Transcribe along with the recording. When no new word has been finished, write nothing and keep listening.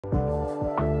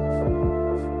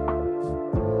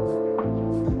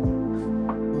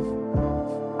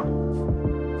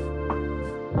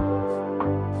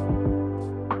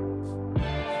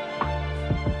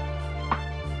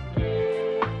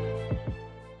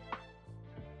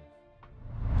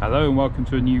Hello and welcome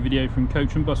to a new video from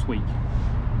Coach and Bus Week.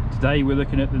 Today we're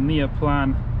looking at the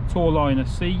Neoplan Tourliner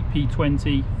C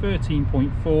P20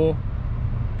 13.4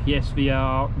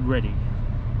 PSVAR-ready.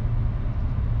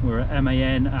 We're at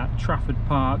MAN at Trafford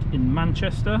Park in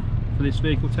Manchester for this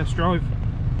vehicle test drive.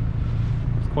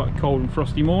 It's quite a cold and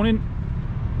frosty morning.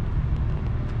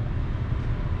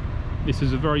 This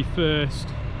is the very first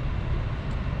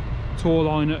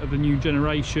Tourliner of the new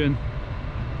generation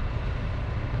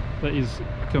that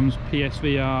becomes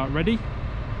PSVR ready,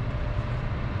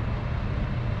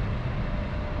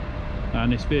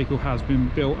 and this vehicle has been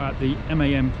built at the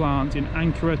MAN plant in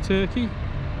Ankara, Turkey.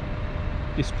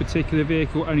 This particular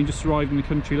vehicle only just arrived in the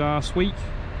country last week.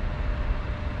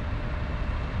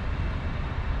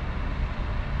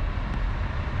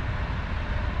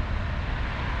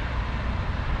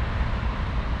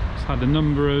 It's had a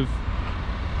number of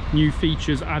new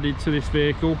features added to this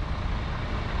vehicle.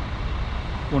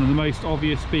 One of the most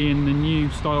obvious being the new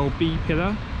style B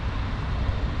pillar.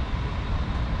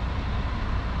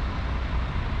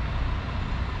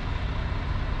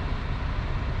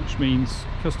 Which means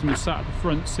customers sat at the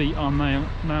front seat are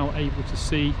now able to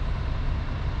see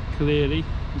clearly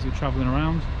as they're travelling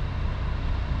around.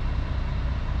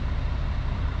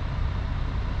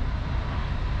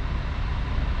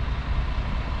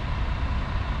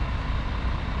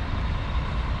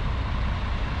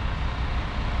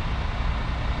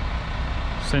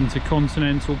 Centre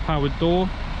continental powered door.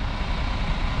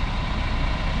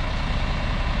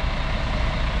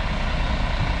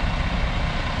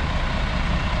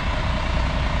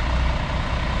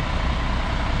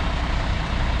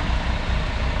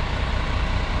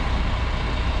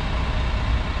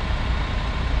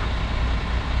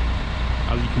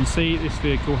 As you can see, this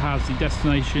vehicle has the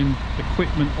destination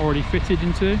equipment already fitted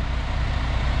into.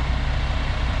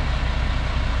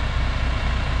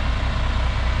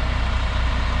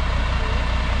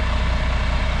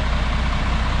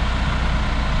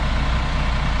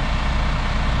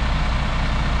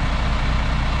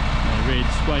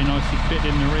 Display nicely fit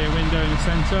in the rear window in the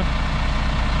centre.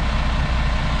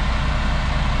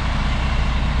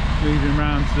 Moving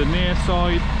around to the near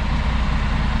side,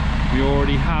 we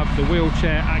already have the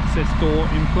wheelchair access door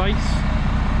in place.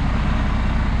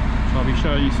 So I'll be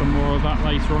showing you some more of that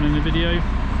later on in the video.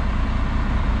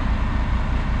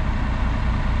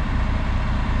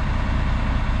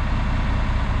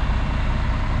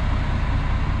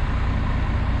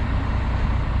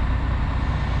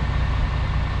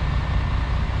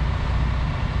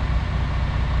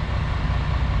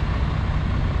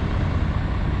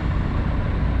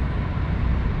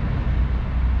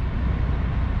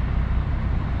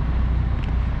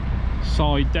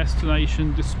 Side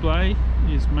destination display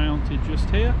is mounted just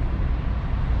here.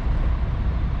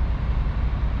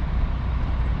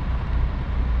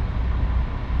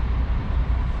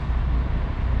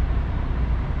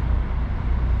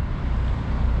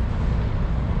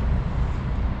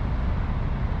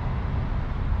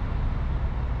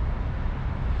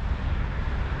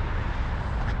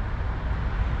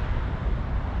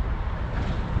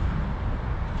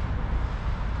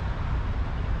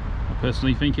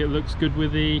 Personally think it looks good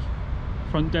with the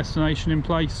front destination in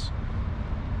place,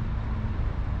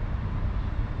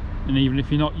 and even if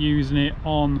you're not using it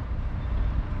on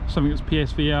something that's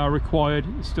PSVR required,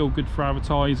 it's still good for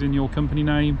advertising your company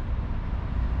name.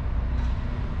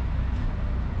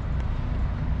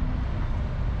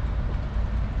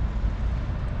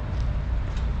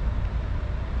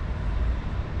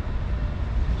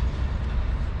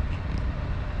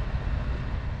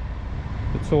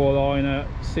 The Tourliner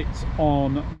sits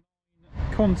on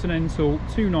Continental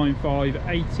 295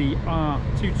 80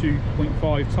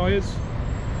 R22.5 tyres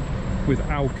with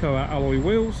Alcoa alloy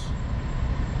wheels.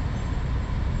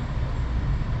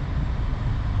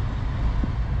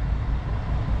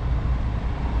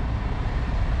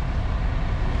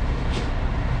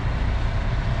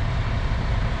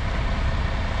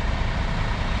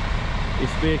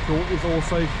 This vehicle is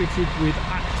also fitted with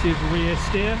active rear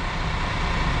steer,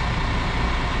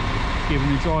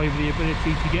 giving the driver the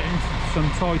ability to get into some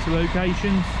tighter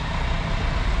locations.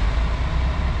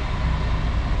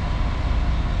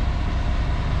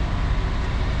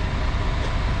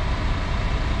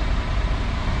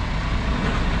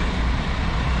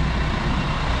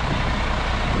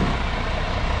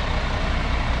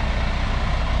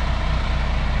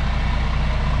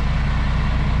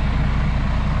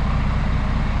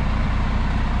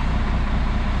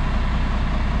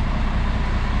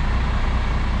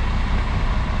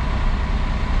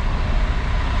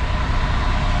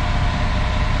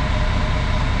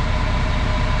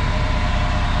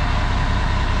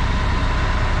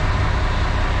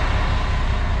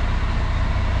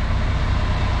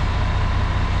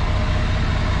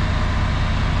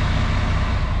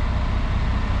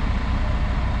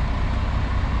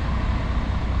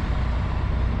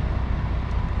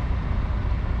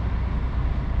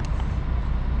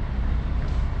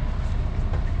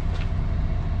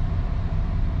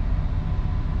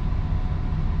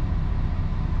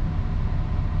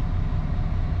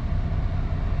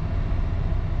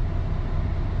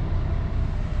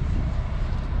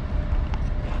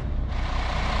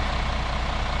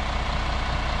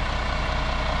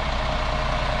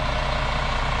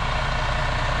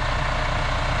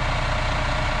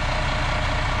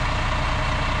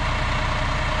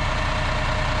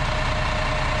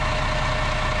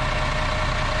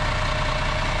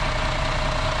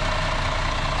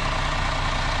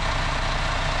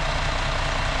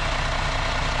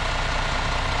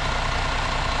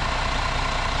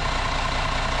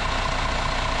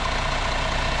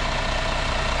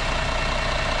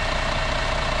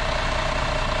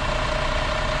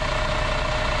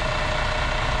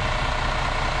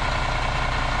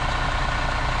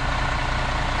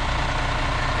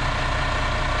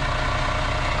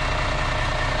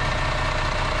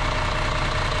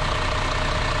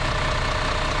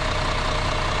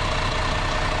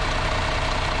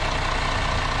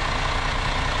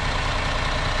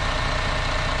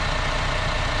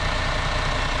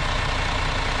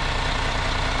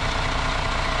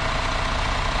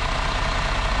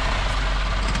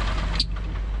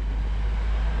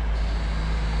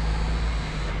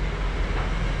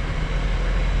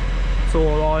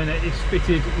 Tourliner is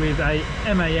fitted with a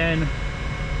MAN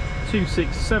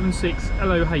 2676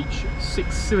 LOH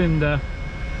 6-cylinder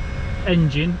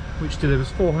engine, which delivers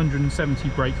 470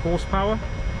 brake horsepower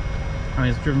and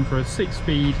is driven for a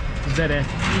 6-speed ZF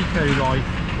Eco-Life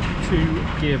 2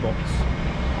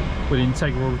 gearbox with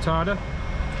integral retarder.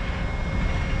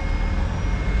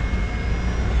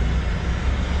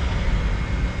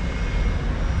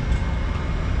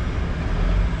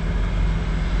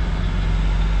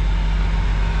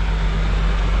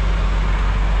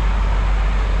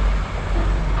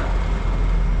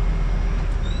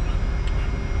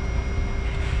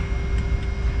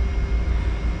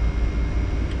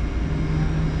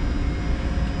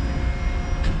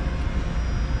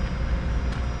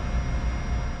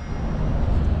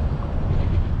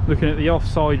 Looking at the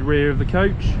offside rear of the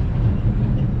coach,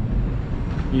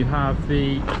 you have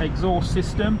the exhaust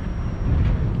system,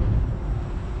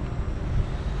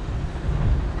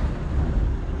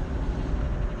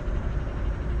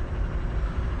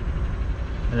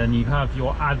 and then you have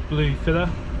your AdBlue filler,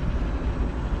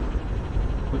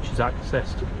 which is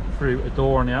accessed through a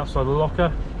door on the outside of the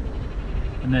locker,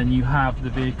 and then you have the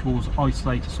vehicle's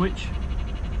isolator switch.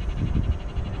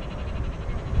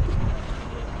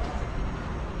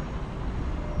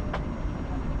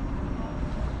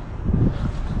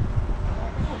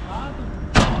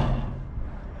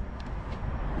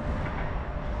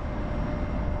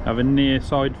 Have a near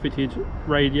side fitted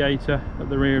radiator at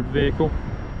the rear of the vehicle.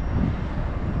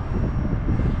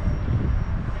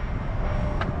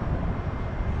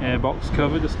 Airbox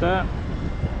cover to start.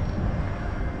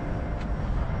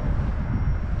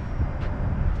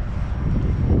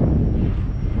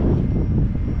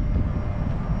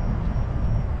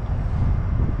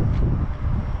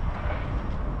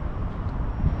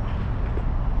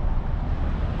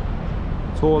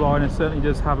 Tourliner certainly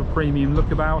does have a premium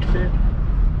look about it.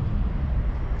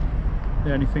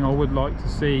 The only thing I would like to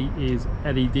see is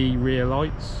LED rear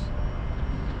lights.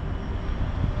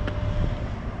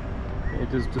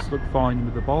 It does just look fine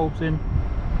with the bulbs in,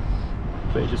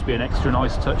 but it'd just be an extra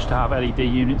nice touch to have LED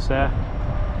units there.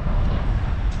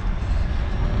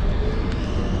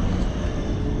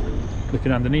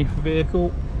 Looking underneath the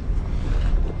vehicle,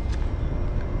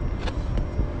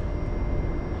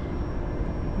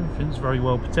 everything's very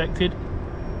well protected.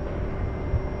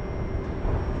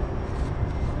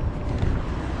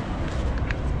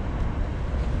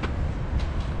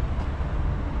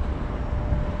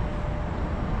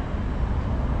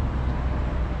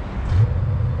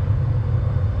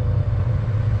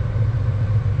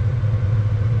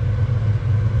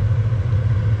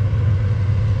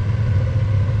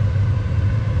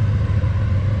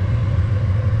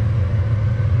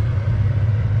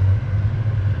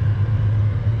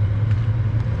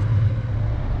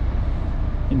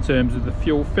 In terms of the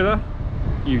fuel filler,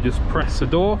 you just press the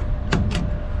door,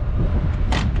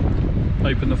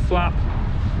 open the flap,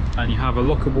 and you have a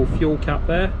lockable fuel cap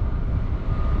there.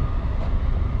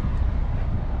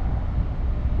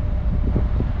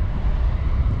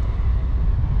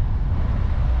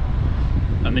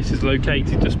 And this is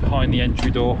located just behind the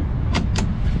entry door.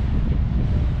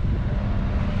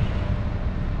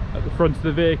 At the front of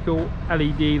the vehicle,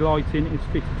 LED lighting is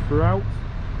fitted throughout.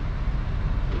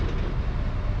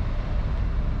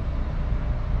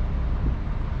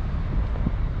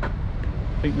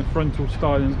 I think the frontal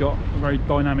styling's got a very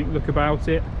dynamic look about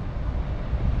it,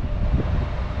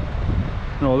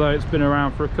 and although it's been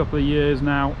around for a couple of years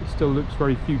now, it still looks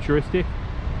very futuristic.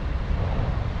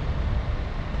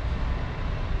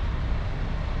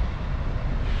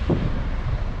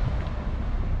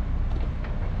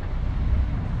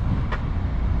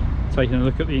 Taking a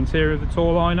look at the interior of the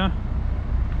Tourliner.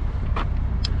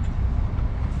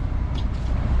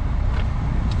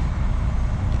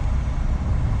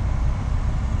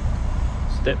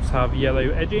 Steps have yellow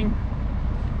edging,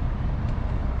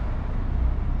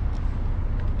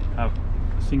 have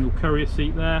a single courier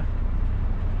seat there,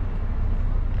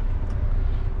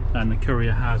 and the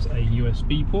courier has a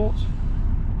USB port,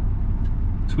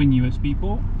 twin USB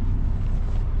port.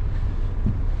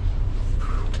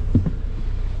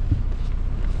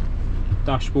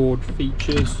 Dashboard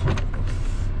features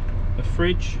a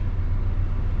fridge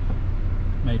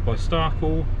made by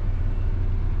Starcall.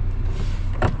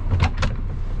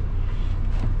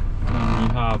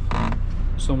 Have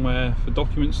somewhere for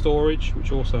document storage,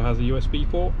 which also has a USB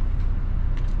port.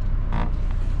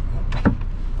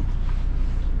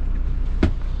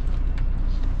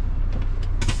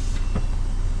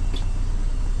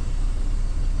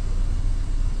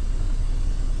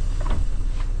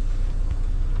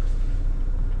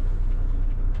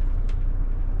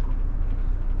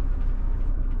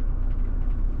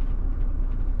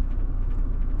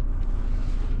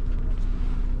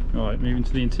 Right, moving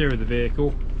to the interior of the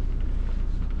vehicle.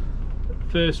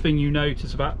 First thing you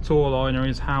notice about Tourliner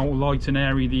is how light and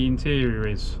airy the interior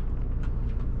is.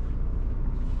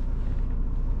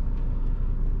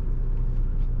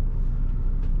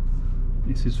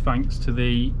 This is thanks to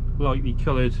the lightly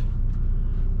coloured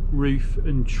roof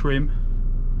and trim.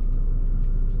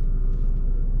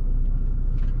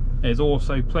 There's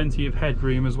also plenty of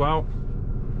headroom as well.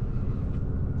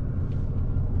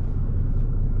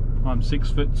 I'm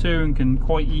 6'2" and can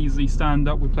quite easily stand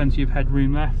up with plenty of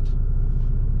headroom left.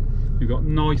 We've got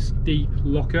nice deep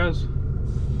lockers,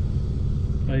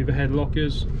 overhead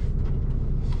lockers,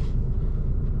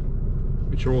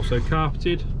 which are also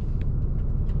carpeted.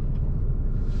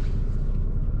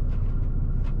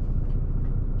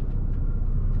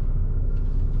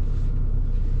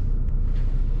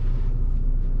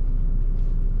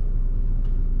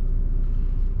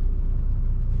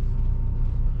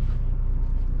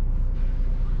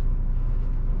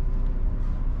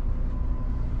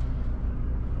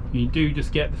 You do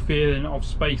just get the feeling of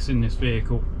space in this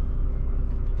vehicle.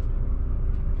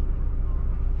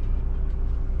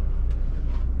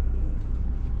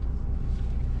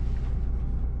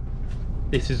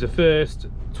 This is the first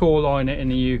Tourliner in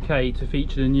the UK to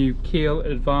feature the new Keel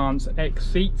Advance X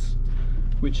seats,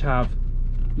 which have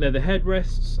leather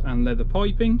headrests and leather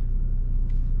piping.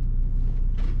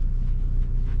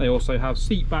 They also have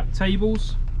seat back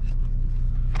tables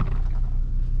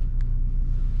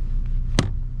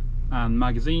and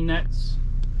magazine nets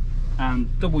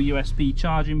and double USB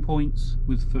charging points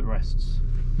with footrests.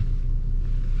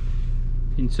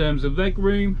 In terms of leg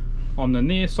room, on the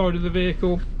near side of the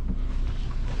vehicle,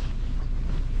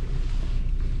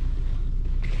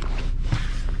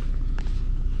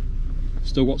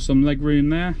 still got some leg room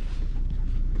there.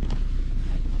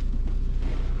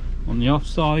 On the off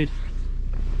side,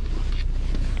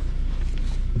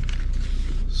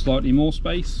 slightly more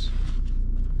space.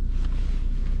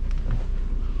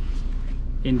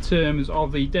 In terms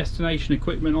of the destination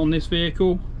equipment on this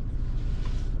vehicle,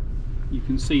 you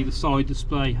can see the side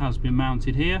display has been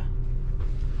mounted here.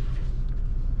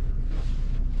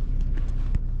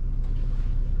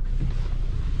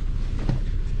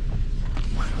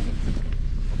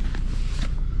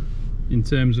 In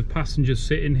terms of passengers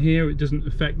sitting here, it doesn't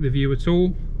affect the view at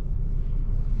all.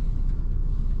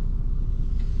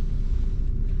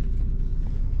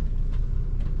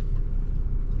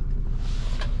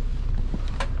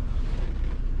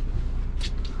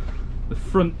 The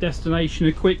front destination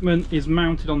equipment is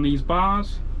mounted on these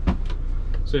bars,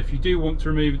 so if you do want to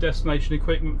remove destination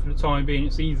equipment for the time being,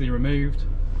 it's easily removed.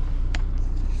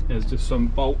 There's just some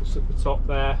bolts at the top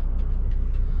there,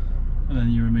 and then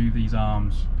you remove these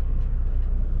arms.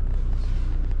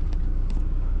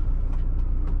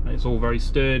 It's all very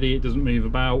sturdy, it doesn't move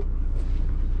about.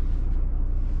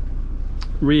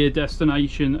 Rear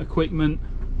destination equipment.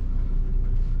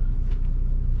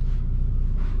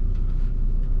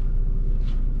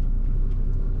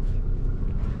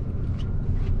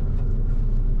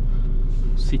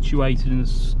 Situated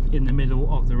in the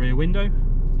middle of the rear window.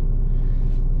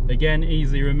 Again,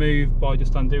 easily removed by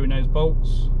just undoing those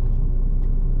bolts.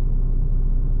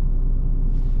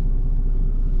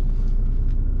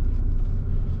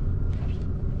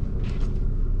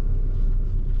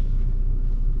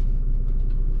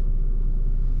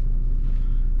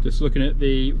 Just looking at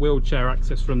the wheelchair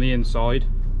access from the inside.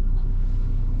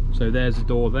 So there's the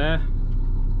door there.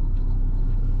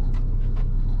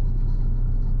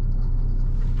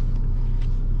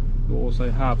 We'll also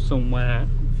have somewhere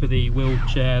for the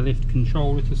wheelchair lift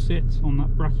controller to sit on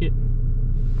that bracket.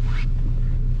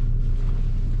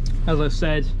 As I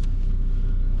said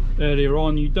earlier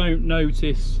on, you don't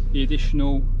notice the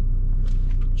additional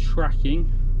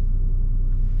tracking.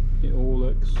 It all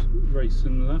looks very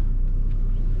similar.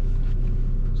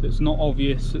 So it's not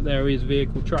obvious that there is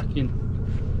vehicle tracking,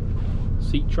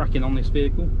 seat tracking on this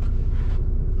vehicle.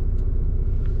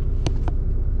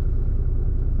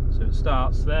 So it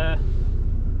starts there.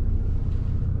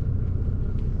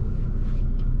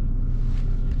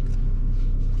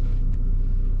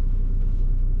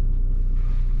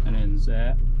 And ends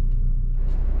there.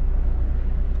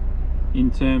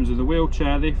 In terms of the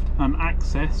wheelchair lift and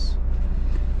access,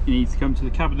 you need to come to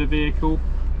the cab of the vehicle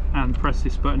and press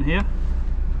this button here.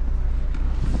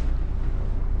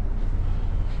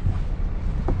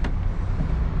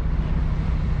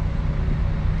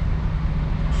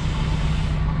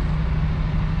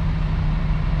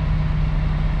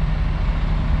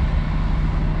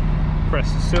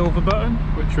 Press the silver button,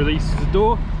 which releases the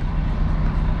door,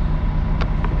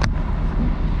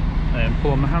 and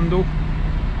pull on the handle.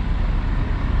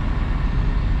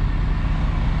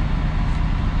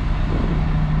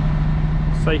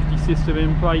 Safety system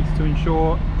in place to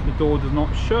ensure the door does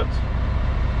not shut.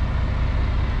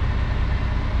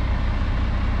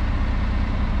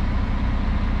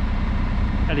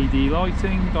 LED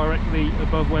lighting directly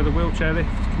above where the wheelchair lift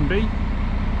can be.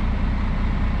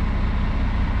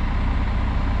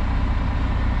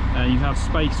 You have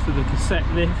space for the cassette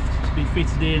lift to be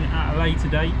fitted in at a later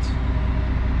date.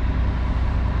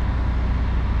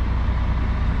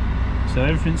 So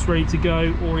everything's ready to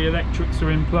go, all the electrics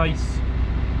are in place.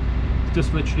 It's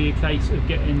just literally a case of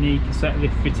getting the cassette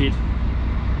lift fitted.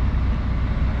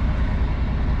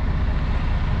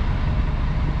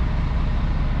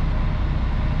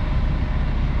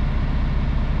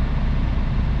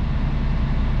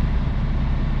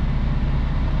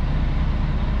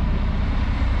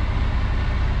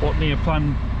 What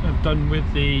Neoplan have done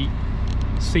with the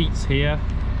seats here,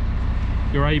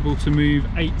 you're able to move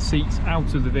 8 seats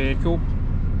out of the vehicle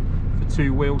for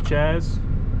 2 wheelchairs,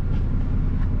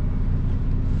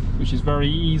 which is very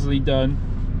easily done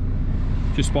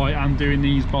just by undoing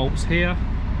these bolts here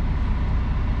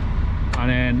and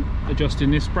then adjusting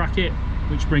this bracket,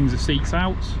 which brings the seats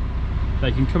out.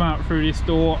 They can come out through this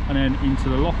door and then into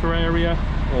the locker area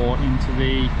or into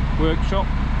the workshop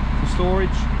for storage.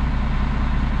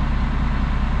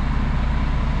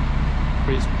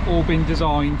 But it's all been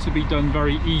designed to be done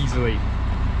very easily.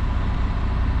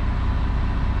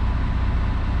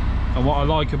 And what I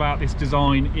like about this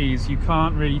design is you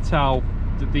can't really tell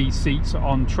that these seats are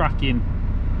on tracking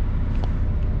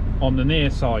on the near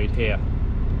side here.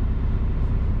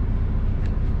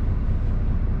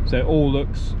 So it all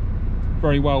looks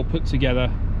very well put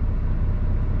together.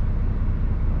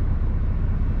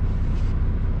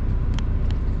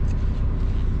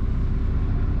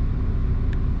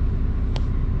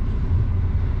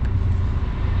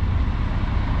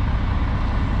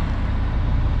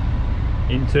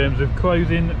 In terms of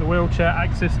closing the wheelchair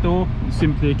access door, it's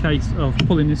simply a case of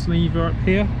pulling this lever up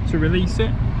here to release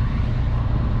it.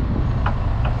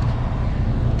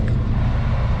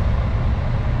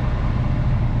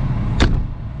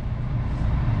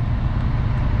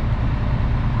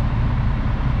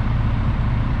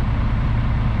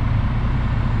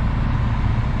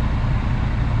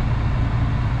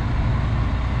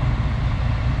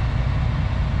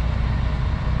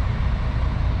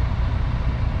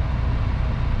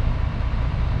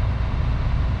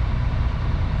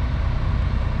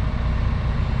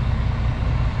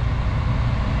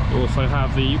 Also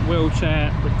have the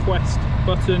wheelchair request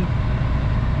button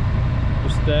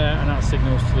just there, and that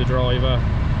signals to the driver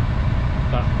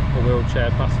that a wheelchair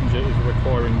passenger is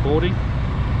requiring boarding.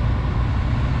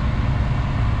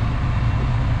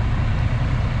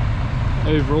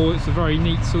 Overall, it's a very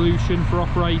neat solution for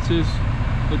operators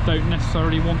that don't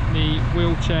necessarily want the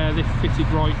wheelchair lift fitted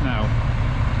right now.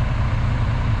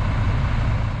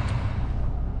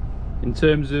 In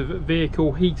terms of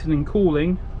vehicle heating and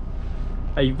cooling,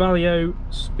 a Valeo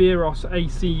Spiros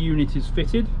AC unit is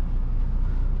fitted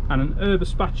and an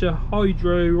Urbispacher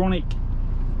Hydronic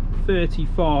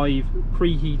 35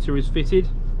 preheater is fitted.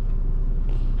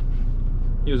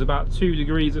 It was about 2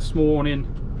 degrees this morning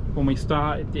when we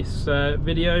started this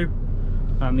video,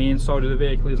 and the inside of the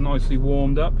vehicle is nicely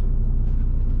warmed up.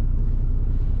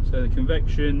 So the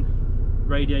convection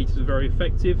radiators are very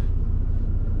effective.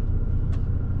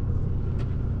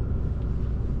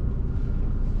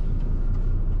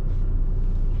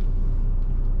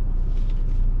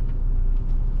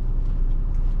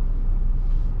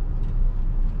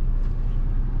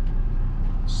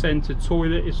 Centre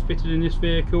toilet is fitted in this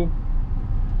vehicle,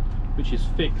 which is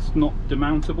fixed, not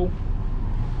demountable.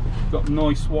 Got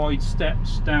nice wide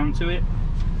steps down to it.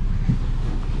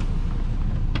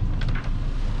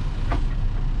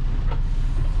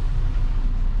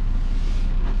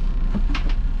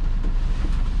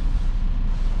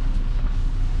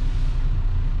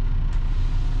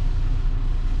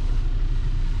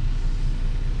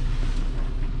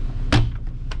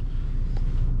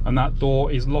 And that door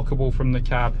is lockable from the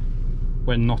cab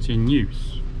when not in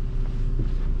use.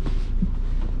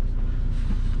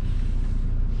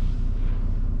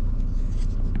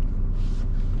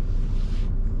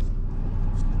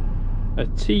 A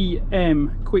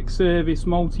TM quick service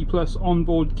multi-plus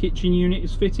onboard kitchen unit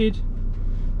is fitted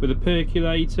with a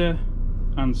percolator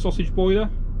and sausage boiler.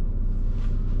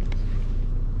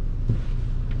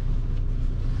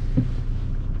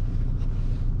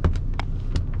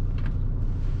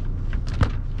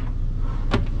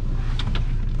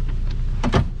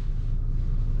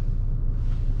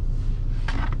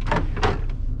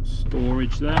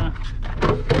 Storage there.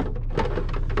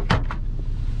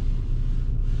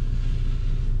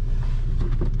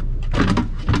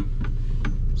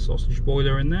 sausage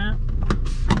boiler in there.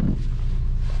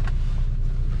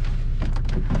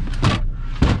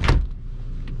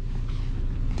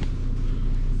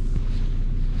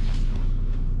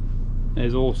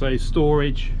 There's also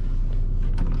storage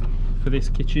for this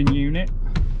kitchen unit.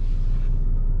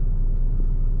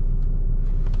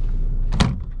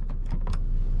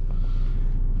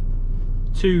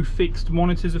 Two fixed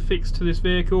monitors are fixed to this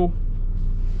vehicle,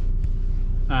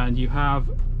 and you have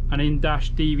an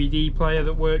in-dash DVD player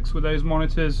that works with those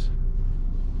monitors.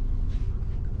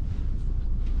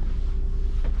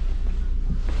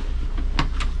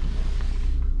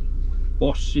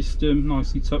 Bosch system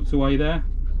nicely tucked away there.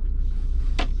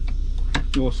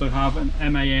 You also have an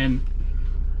MAN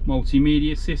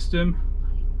multimedia system.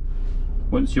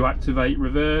 Once you activate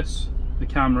reverse, the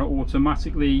camera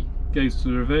automatically goes to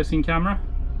the reversing camera.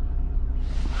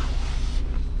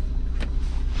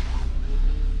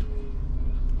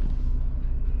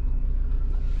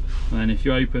 And if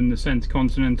you open the centre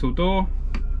continental door,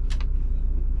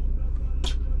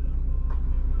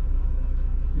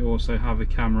 you also have a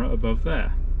camera above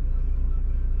there.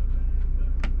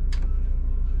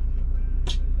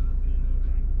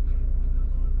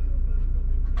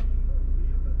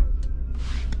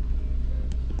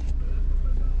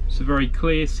 It's a very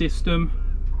clear system.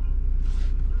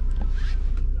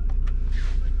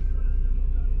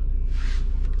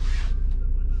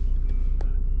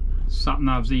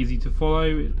 Sat-nav's easy to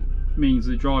follow. It means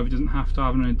the driver doesn't have to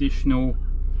have an additional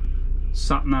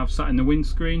sat-nav sat in the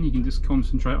windscreen. He can just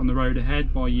concentrate on the road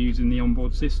ahead by using the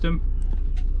onboard system.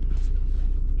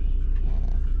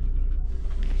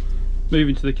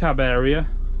 Moving to the cab area,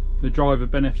 the driver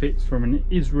benefits from an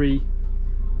ISRI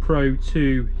Pro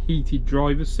 2 heated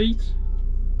driver's seat.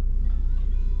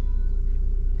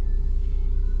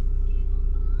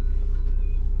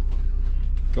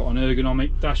 Got an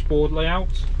ergonomic dashboard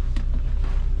layout.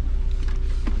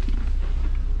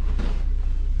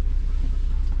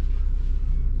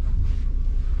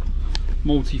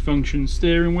 Multi-function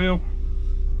steering wheel.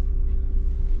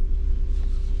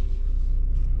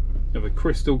 You have a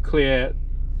crystal clear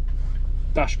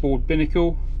dashboard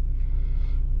binnacle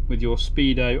with your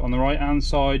speedo on the right hand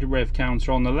side, rev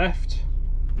counter on the left.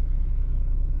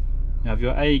 You have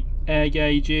your air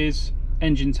gauges,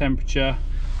 engine temperature,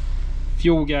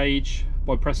 fuel gauge.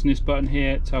 By pressing this button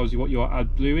here, it tells you what your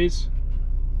AdBlue is.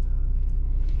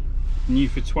 New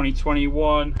for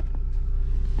 2021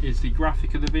 is the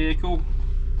graphic of the vehicle.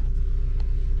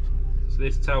 So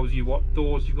this tells you what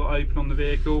doors you've got open on the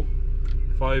vehicle.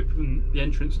 If I open the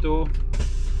entrance door,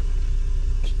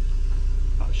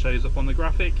 that shows up on the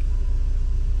graphic.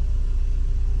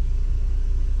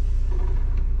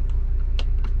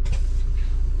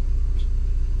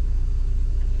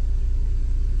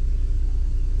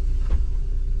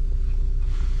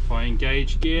 If I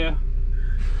engage gear,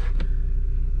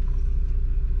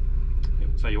 it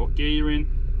will tell you what gear you're in.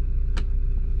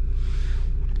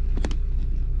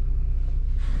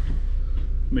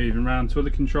 Moving around to other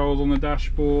controls on the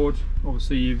dashboard,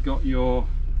 obviously you've got your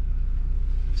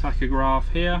tachograph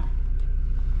here,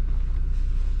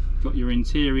 got your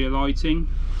interior lighting.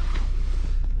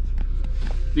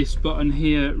 This button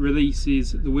here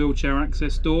releases the wheelchair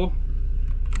access door.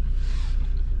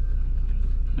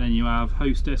 Then you have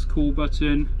hostess call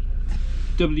button,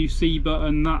 WC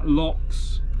button that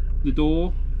locks the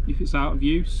door if it's out of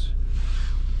use.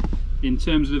 In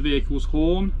terms of the vehicle's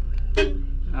horn, it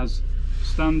has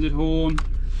standard horn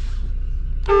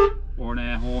or an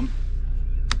air horn.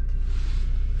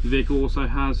 The vehicle also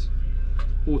has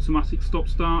automatic stop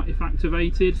start if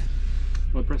activated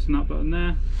by pressing that button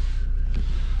there.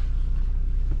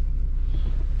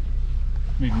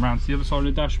 Moving around to the other side of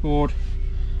the dashboard,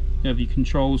 you have your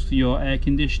controls for your air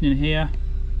conditioning here.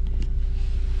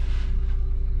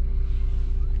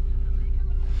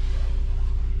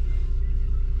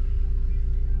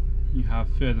 You have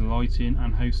further lighting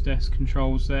and hostess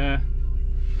controls there.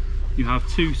 You have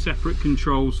two separate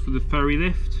controls for the ferry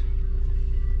lift,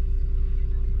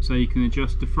 so you can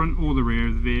adjust the front or the rear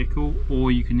of the vehicle,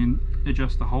 or you can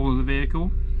adjust the whole of the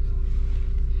vehicle.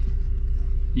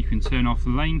 You can turn off the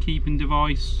lane keeping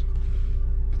device.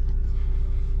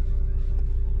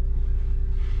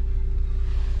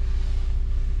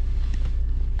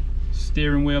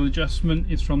 Steering wheel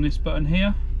adjustment is from this button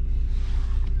here.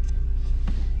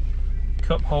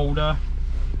 Cup holder.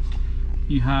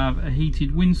 You have a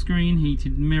heated windscreen,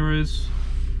 heated mirrors,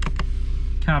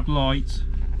 cab light,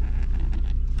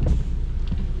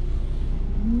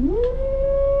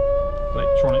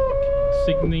 electronic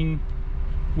signalling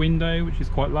window, which is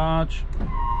quite large.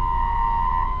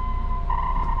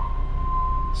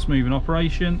 Smooth in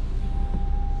operation.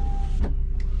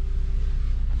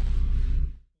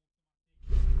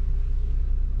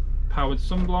 powered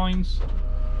sun blinds.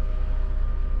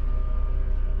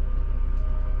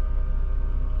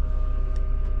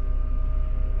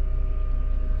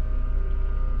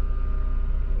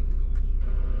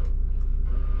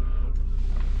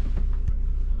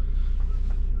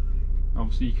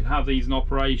 Obviously you can have these in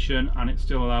operation and it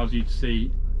still allows you to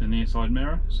see the near side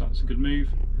mirror, so that's a good move.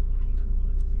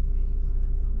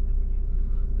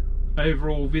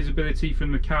 Overall visibility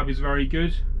from the cab is very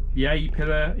good. The A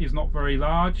pillar is not very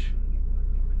large,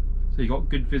 so you've got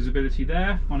good visibility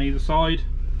there on either side.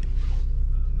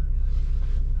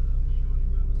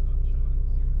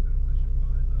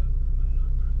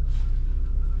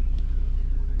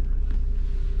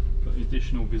 Got the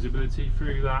additional visibility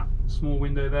through that small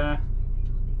window there.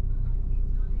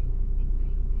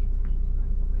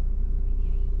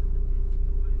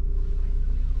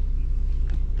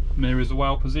 Mirrors are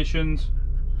well positioned.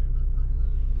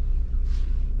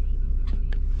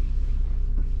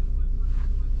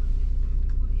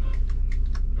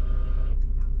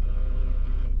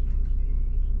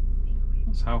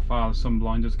 That's how far the sun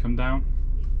blind has come down.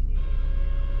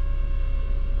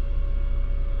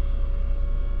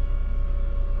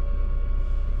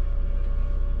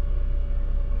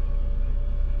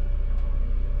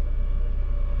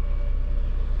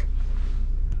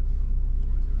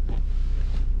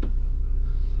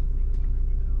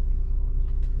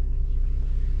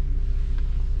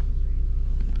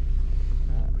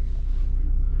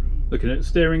 Looking at the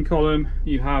steering column,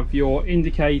 you have your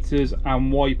indicators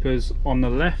and wipers on the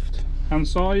left hand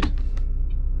side.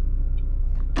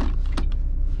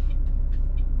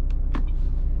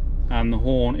 And the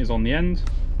horn is on the end.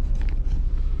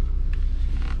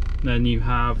 Then you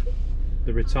have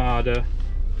the retarder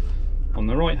on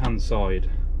the right hand side.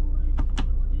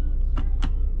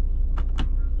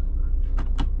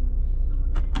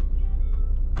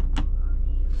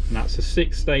 And that's a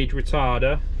 6-stage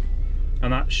retarder,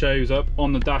 and that shows up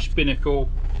on the dash binnacle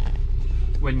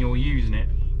when you're using it.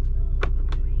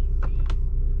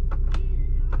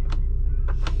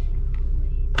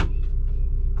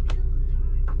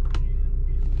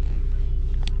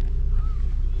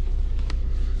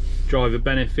 Driver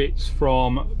benefits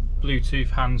from Bluetooth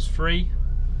hands-free.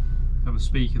 Have a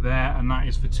speaker there, and that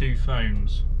is for 2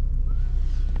 phones.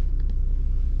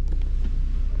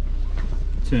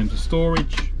 In terms of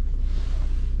storage,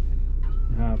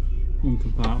 you have one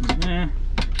compartment there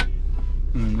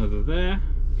and another there.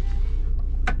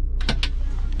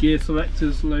 Gear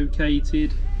selectors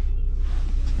located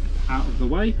out of the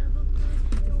way.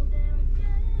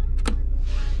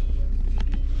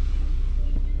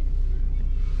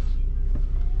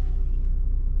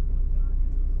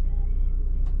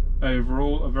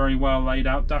 Overall, a very well laid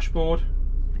out dashboard,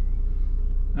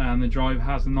 and the driver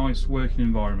has a nice working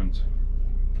environment.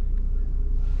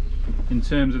 In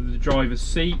terms of the driver's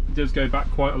seat, it does go back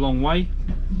quite a long way,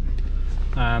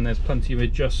 and there's plenty of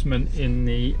adjustment in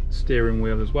the steering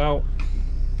wheel as well.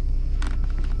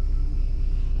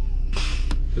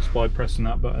 Just by pressing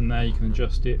that button there, you can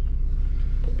adjust it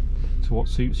to what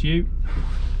suits you.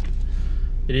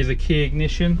 It is a key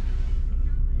ignition.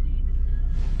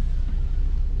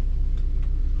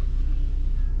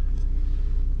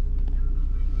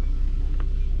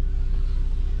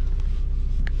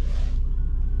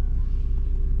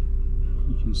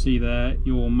 See there,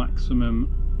 your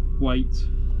maximum weight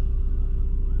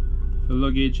for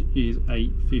luggage is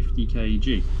 850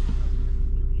 kg.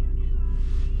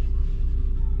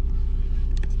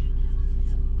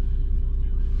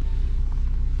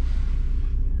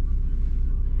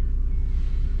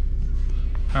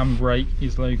 Handbrake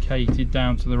is located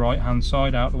down to the right hand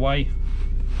side, out the way.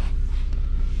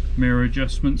 Mirror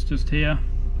adjustments just here.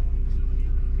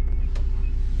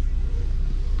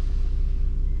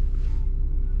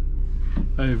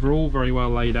 Overall, very well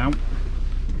laid out.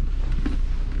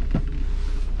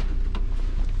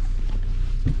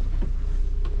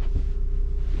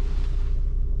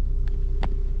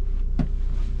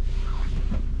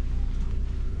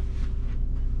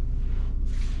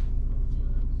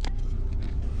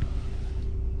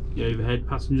 The overhead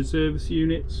passenger service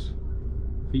units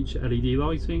feature LED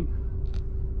lighting.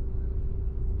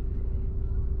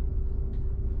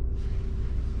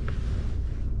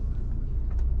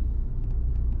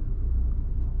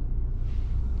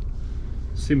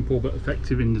 Simple but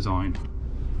effective in design.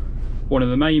 One of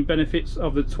the main benefits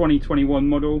of the 2021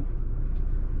 model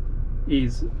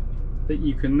is that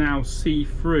you can now see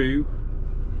through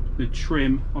the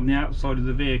trim on the outside of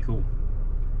the vehicle,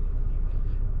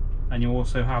 and you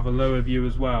also have a lower view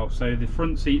as well, so the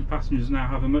front seat passengers now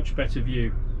have a much better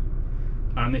view,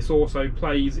 and this also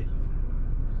plays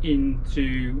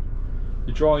into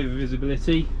the driver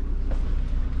visibility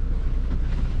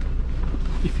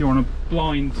If you're on a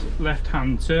blind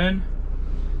left-hand turn,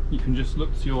 you can just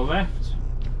look to your left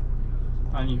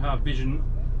and you have vision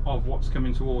of what's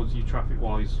coming towards you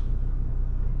traffic-wise.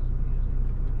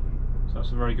 So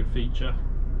that's a very good feature.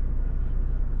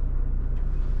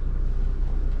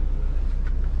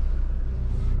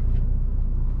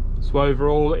 So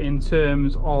overall, in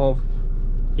terms of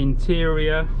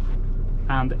interior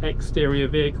and exterior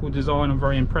vehicle design, I'm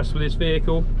very impressed with this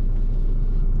vehicle.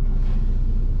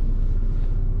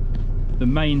 The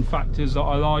main factors that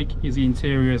I like is the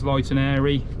interior is light and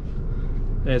airy.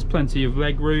 There's plenty of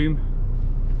leg room,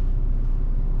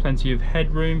 plenty of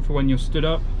headroom for when you're stood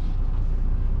up.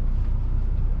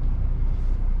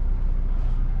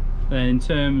 Then in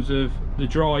terms of the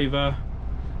driver,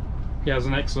 he has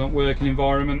an excellent working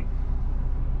environment.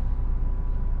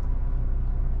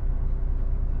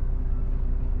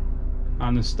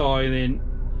 And the styling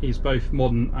is both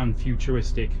modern and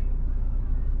futuristic.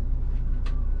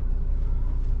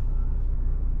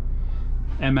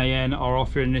 MAN are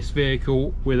offering this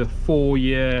vehicle with a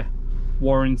 4-year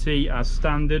warranty as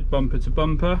standard, bumper to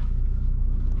bumper.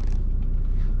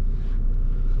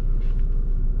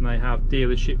 And they have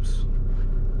dealerships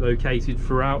located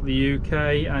throughout the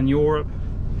UK and Europe.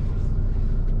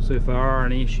 So if there are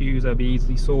any issues, they'll be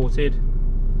easily sorted.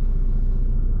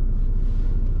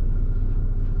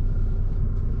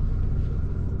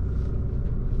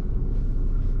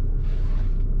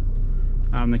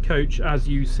 And the coach, as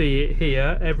you see it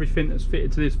here, everything that's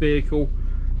fitted to this vehicle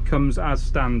comes as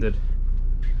standard.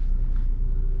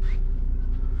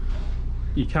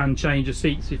 You can change the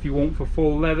seats if you want for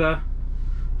full leather,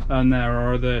 and there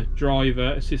are other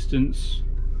driver assistance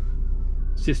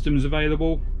systems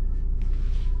available,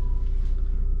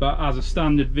 but as a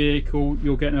standard vehicle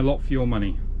you're getting a lot for your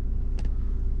money.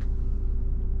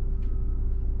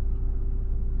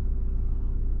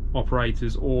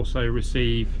 Operators also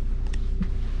receive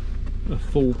a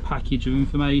full package of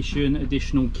information,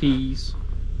 additional keys,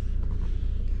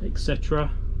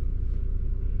 etc.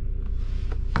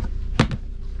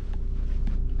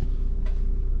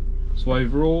 So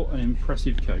overall, an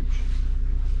impressive coach.